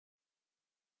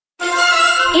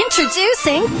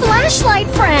Introducing Flashlight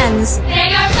Friends.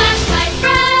 They are flashlight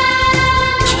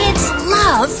friends. Kids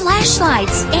love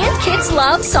flashlights, and kids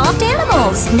love soft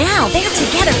animals. Now they're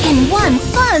together in one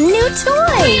fun new We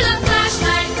toy. love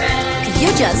flashlight friends.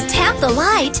 You just tap the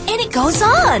light and it goes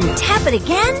on. Tap it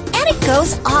again and it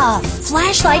goes off.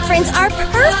 Flashlight Friends are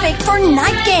perfect for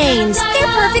night games.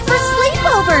 They're perfect for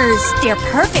sleepovers. They're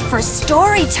perfect for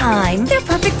story time. They're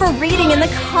perfect for reading in the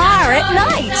car at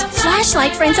night.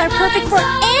 Flashlight Friends are perfect for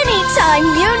any time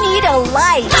you need a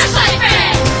light. Flashlight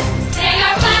friends. They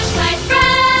are flashlight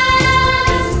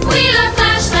friends. We love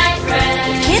flashlight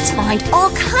friends. Kids find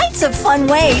all kinds of fun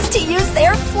ways to use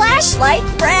their Flashlight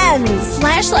Friends.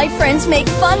 Flashlight Friends make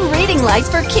fun reading lights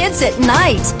for kids at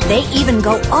night. They even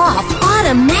go off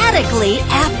automatically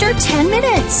after 10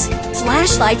 minutes.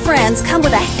 Flashlight Friends come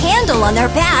with a handle on their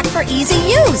back for easy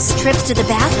use. Trips to the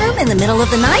bathroom in the middle of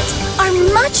the night are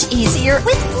much easier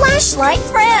with Flashlight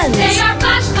Friends. They are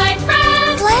flashlight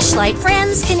friends. Flashlight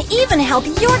Friends can even help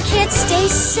your kids stay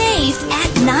safe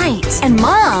at night. And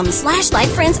moms, Flashlight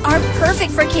Friends are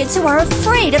perfect for kids who are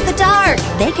afraid of the dark.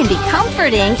 They can be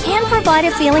comforting and provide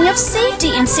a feeling of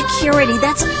safety and security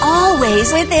that's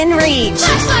always within reach.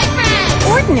 Flashlight friends.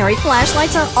 Ordinary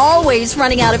flashlights are always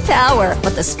running out of power,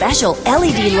 but the special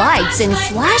LED lights in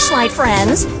Flashlight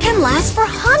Friends can last for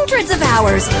hundreds of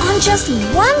hours on just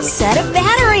one set of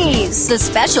batteries. The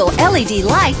special LED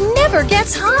light never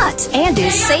gets hot and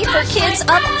is safe for kids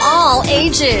of all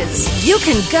ages. You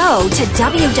can go to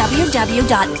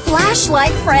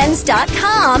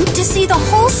www.flashlightfriends.com to see the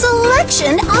whole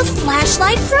selection of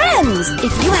Flashlight Friends.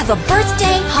 If you have a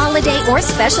birthday, holiday, or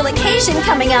special occasion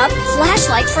coming up,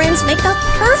 Flashlight Friends make the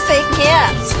perfect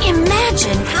gift.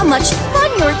 Imagine how much fun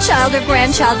your child or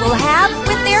grandchild will have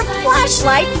with their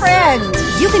Flashlight Friend.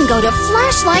 You can go to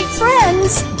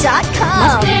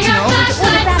flashlightfriends.com. They are Order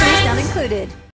flashlight batteries not friends. included.